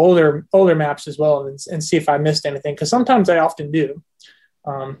older maps as well, and see if I missed anything, because sometimes I often do.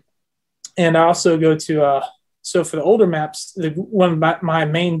 And I also go to so for the older maps, one of my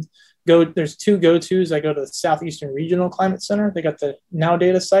main there's two go-tos. I go to the Southeastern Regional Climate Center. They got the Now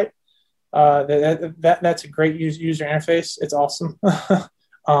Data site. That's a great user interface. It's awesome.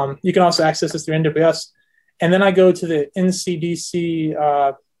 You can also access this through NWS. And then I go to the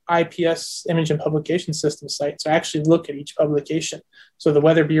NCDC IPS Image and Publication System site. So I actually look at each publication. So the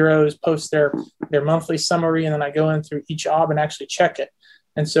weather bureaus post their monthly summary, and then I go in through each ob and actually check it.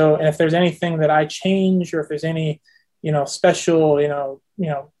 And if there's anything that I change, or if there's any, special,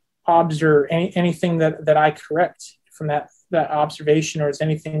 obs or anything that I correct from that observation, or is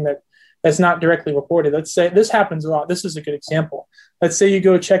anything that's not directly reported. Let's say this happens a lot. This is a good example. Let's say you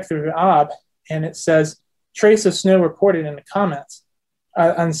go check through the ob and it says trace of snow reported in the comments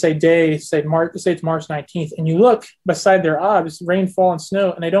on say it's March 19th, and you look beside their obs, rainfall and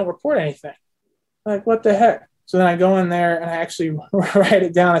snow, and they don't report anything. Like, what the heck? So then I go in there and I actually write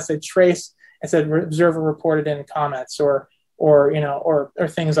it down. I said trace. I said observer reported in comments, or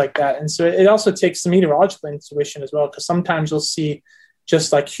things like that. And so it also takes some meteorological intuition as well, because sometimes you'll see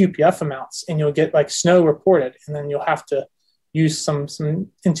just like QPF amounts, and you'll get like snow reported, and then you'll have to use some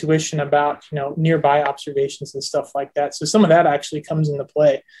intuition about nearby observations and stuff like that. So some of that actually comes into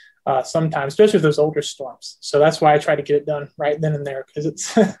play sometimes, especially with those older storms. So that's why I try to get it done right then and there, because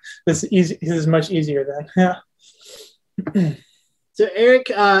it's easy. It's much easier then. Yeah. So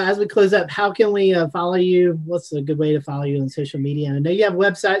Eric, as we close up, how can we follow you? What's a good way to follow you on social media? I know you have a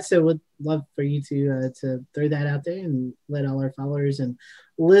website, so we'd love for you to throw that out there and let all our followers and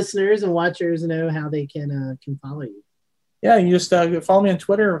listeners and watchers know how they can follow you. Yeah, you just follow me on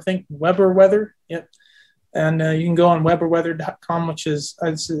Twitter, or think Weber Weather. Yep. And you can go on weberweather.com, which is,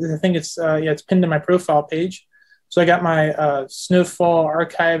 I think it's pinned to my profile page. So I got my snowfall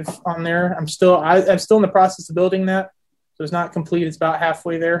archive on there. I'm still in the process of building that. So it's not complete. It's about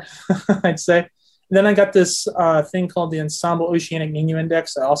halfway there, I'd say. And then I got this thing called the Ensemble Oceanic Nino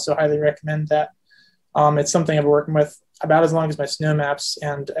Index. I also highly recommend that. It's something I've been working with about as long as my snow maps.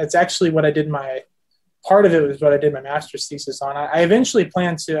 And it's actually part of it was what I did my master's thesis on. I eventually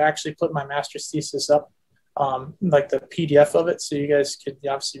plan to actually put my master's thesis up, like the PDF of it, so you guys could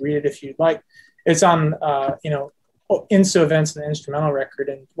obviously read it if you'd like. It's on, INSO events and the instrumental record.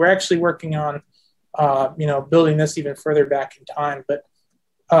 And we're actually working on, building this even further back in time. But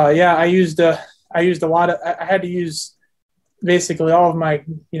I used a lot of, I had to use basically all of my,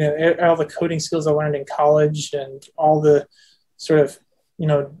 all the coding skills I learned in college, and all the sort of,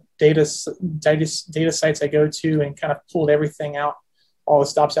 data sites I go to, and kind of pulled everything out, all the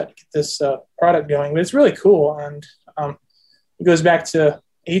stops out to get this product going. But it's really cool. And it goes back to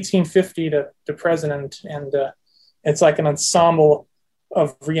 1850 to present, and it's like an ensemble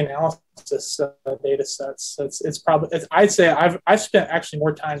of reanalysis data sets. It's probably, I'd say I've spent actually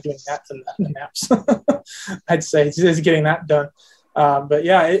more time doing that than the maps. I'd say just getting that done. But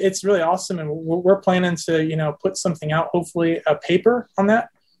yeah, it's really awesome. And we're planning to, put something out, hopefully a paper on that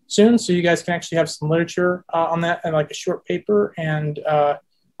soon. So you guys can actually have some literature on that, and like a short paper. And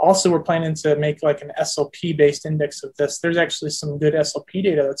also we're planning to make like an SLP based index of this. There's actually some good SLP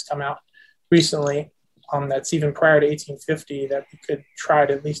data that's come out recently. That's even prior to 1850 that we could try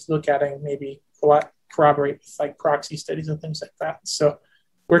to at least look at and maybe corroborate with like proxy studies and things like that. So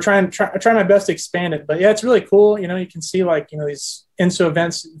we're trying my best to expand it. But yeah, it's really cool. You can see like, these INSO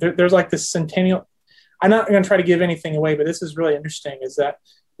events, there's like this centennial. I'm not going to try to give anything away, but this is really interesting, is that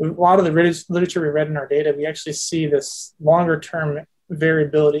a lot of the literature we read in our data, we actually see this longer term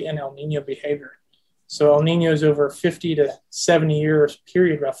variability in El Nino behavior. So El Nino is over 50 to 70 years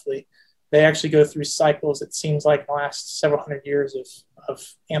period roughly. They actually go through cycles, it seems like, in the last several hundred years of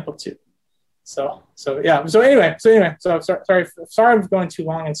amplitude. So yeah. So anyway. So sorry I'm going too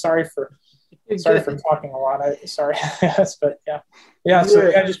long, and sorry for talking a lot. Sorry. Yes, but yeah.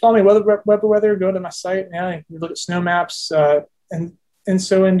 So just follow me weather. Go to my site. Yeah, you look at snow maps and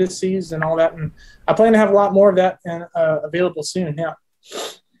INSO indices and all that. And I plan to have a lot more of that available soon. Yeah.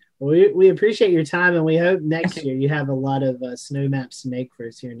 We appreciate your time, and we hope next year you have a lot of snow maps to make for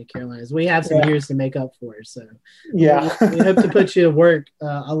us here in the Carolinas. We have some years to make up for, so we hope to put you to work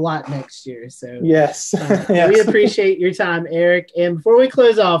a lot next year. So yes. We appreciate your time, Eric. And before we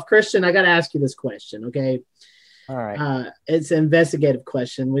close off, Christian, I got to ask you this question, okay? All right. It's an investigative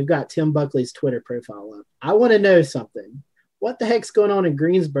question. We've got Tim Buckley's Twitter profile up. I want to know something. What the heck's going on in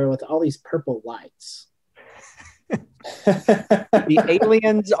Greensboro with all these purple lights? The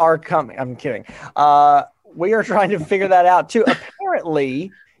aliens are coming. I'm kidding. We are trying to figure that out too.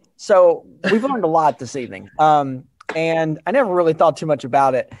 Apparently, so we've learned a lot this evening. And I never really thought too much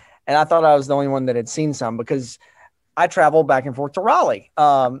about it. And I thought I was the only one that had seen some because I travel back and forth to Raleigh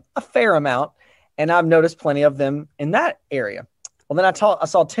a fair amount. And I've noticed plenty of them in that area. Well, then I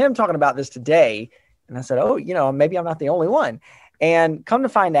saw Tim talking about this today. And I said, oh, maybe I'm not the only one. And come to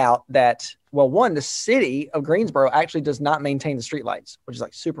find out that, well, one, the city of Greensboro actually does not maintain the streetlights, which is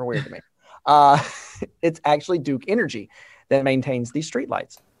like super weird to me. It's actually Duke Energy that maintains these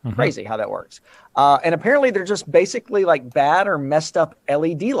streetlights. Mm-hmm. Crazy how that works. And apparently they're just basically like bad or messed up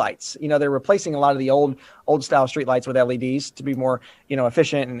LED lights. They're replacing a lot of the old style streetlights with LEDs to be more,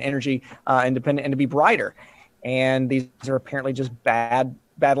 efficient and energy independent and to be brighter. And these are apparently just bad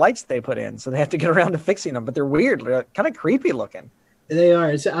lights they put in. So they have to get around to fixing them, but they're weird. They're kind of creepy looking. They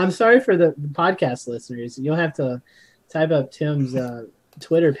are. So I'm sorry for the podcast listeners. You'll have to type up Tim's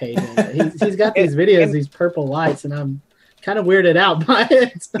Twitter page. He's got these videos, these purple lights, and I'm kind of weirded out by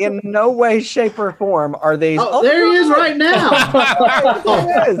it. In no way, shape, or form are these. Oh, there he is right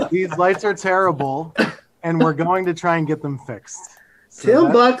now. These lights are terrible, and we're going to try and get them fixed. So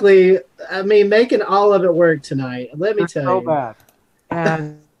Tim Buckley, making all of it work tonight. Let me tell you. So bad.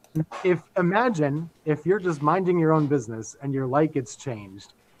 And imagine if you're just minding your own business and your light gets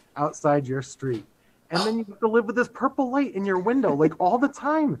changed outside your street, and then you have to live with this purple light in your window like all the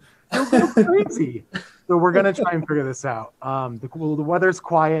time. You'll go crazy. So we're gonna try and figure this out. The weather's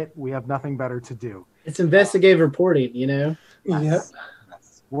quiet. We have nothing better to do. It's investigative reporting, Yes.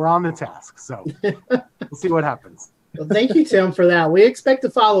 We're on the task, so we'll see what happens. Well, thank you, Tim, for that. We expect a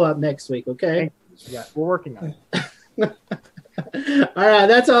follow up next week. Okay. Yeah, we're working on it. All right,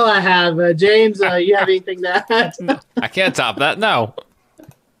 that's all I have. James, you have anything to add? I can't top that. No.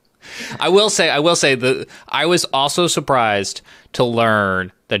 I will say that I was also surprised to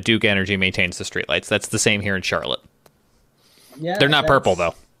learn that Duke Energy maintains the streetlights. That's the same here in Charlotte. Yeah, they're not purple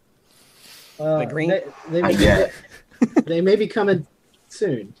though. The green. They may be coming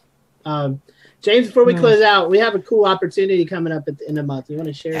soon. James, before we close out, we have a cool opportunity coming up at the end of the month. You want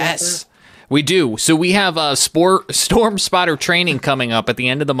to share that? We do. So we have a storm spotter training coming up at the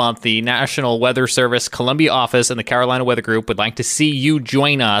end of the month. The National Weather Service Columbia office and the Carolina Weather Group would like to see you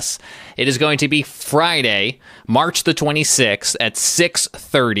join us. It is going to be Friday, March the 26th at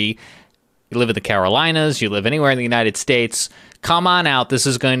 6:30. You live in the Carolinas, you live anywhere in the United States, come on out. This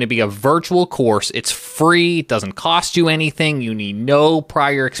is going to be a virtual course. It's free. It doesn't cost you anything. You need no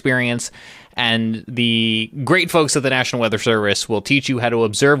prior experience. And the great folks at the National Weather Service will teach you how to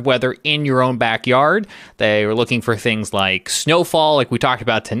observe weather in your own backyard. They are looking for things like snowfall, like we talked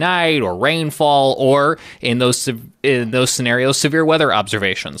about tonight, or rainfall, or in those scenarios, severe weather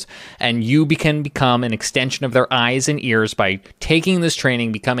observations. And you can become an extension of their eyes and ears by taking this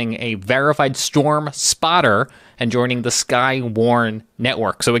training, becoming a verified storm spotter, and joining the Skywarn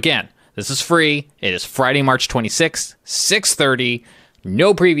network. So again, this is free. It is Friday, March 26th, 6:30.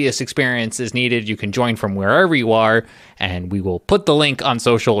 No previous experience is needed. You can join from wherever you are, and we will put the link on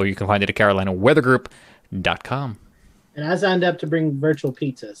social, or you can find it at carolinaweathergroup.com. And I signed up to bring virtual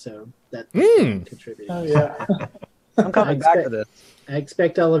pizza, so that contributed. Oh, yeah. I'm coming back for this. I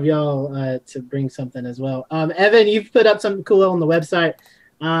expect all of y'all to bring something as well. Evan, you've put up something cool on the website.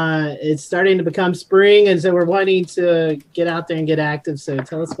 It's starting to become spring, and so we're wanting to get out there and get active. So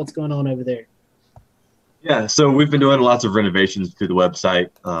tell us what's going on over there. Yeah, so we've been doing lots of renovations to the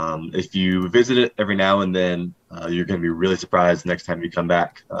website. If you visit it every now and then, you're going to be really surprised next time you come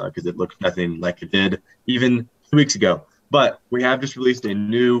back because it looks nothing like it did even 2 weeks ago. But we have just released a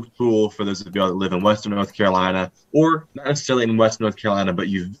new tool for those of you that live in Western North Carolina, or not necessarily in Western North Carolina, but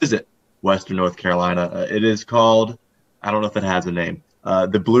you visit Western North Carolina. It is called, I don't know if it has a name,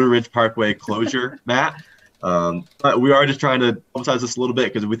 the Blue Ridge Parkway Closure Map. But we are just trying to emphasize this a little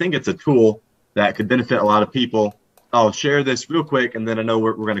bit because we think it's a tool that could benefit a lot of people. I'll share this real quick, and then I know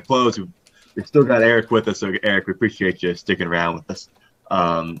we're going to close. we still got Eric with us. So Eric, we appreciate you sticking around with us.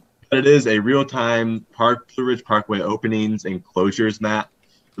 But it is a real-time Blue Ridge Parkway openings and closures map.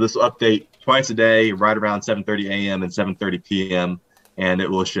 So this will update twice a day, right around 7:30 a.m. and 7:30 p.m. And it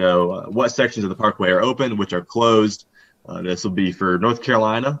will show what sections of the parkway are open, which are closed. This will be for North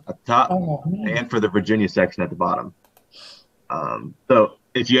Carolina at the top and for the Virginia section at the bottom. So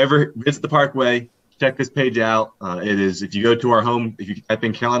if you ever visit the parkway, check this page out. It is, if you go to our home, if you type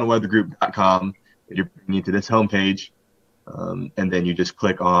in CarolinaWeatherGroup.com, you're bringing you to this homepage. And then you just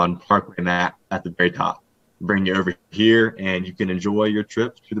click on Parkway Map at the very top. Bring you over here, and you can enjoy your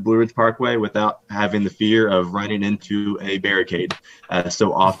trip to the Blue Ridge Parkway without having the fear of running into a barricade, as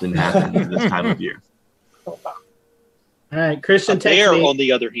so often happens this time of year. All right, Christian. Bear, on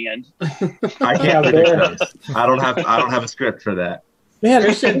the other hand, I can't predict those. I don't have a script for that. Man,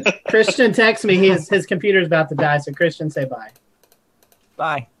 Christian texts me. His computer's about to die, so Christian, say bye.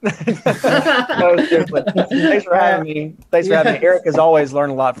 Bye. No, seriously. Thanks for having me. Eric, as always,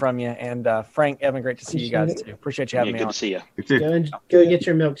 learn a lot from you. And Frank, Evan, great to see you guys too. Appreciate you having me good on. to see you. Go get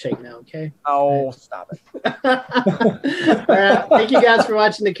your milkshake now, okay? Oh, stop it. All right. Thank you guys for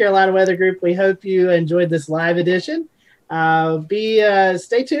watching the Carolina Weather Group. We hope you enjoyed this live edition.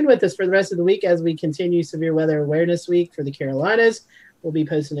 Stay tuned with us for the rest of the week as we continue Severe Weather Awareness Week for the Carolinas. We'll be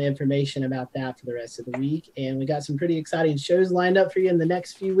posting the information about that for the rest of the week. And we got some pretty exciting shows lined up for you in the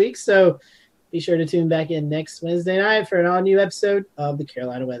next few weeks. So be sure to tune back in next Wednesday night for an all-new episode of the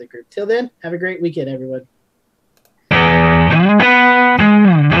Carolina Weather Group. Till then, have a great weekend, everyone.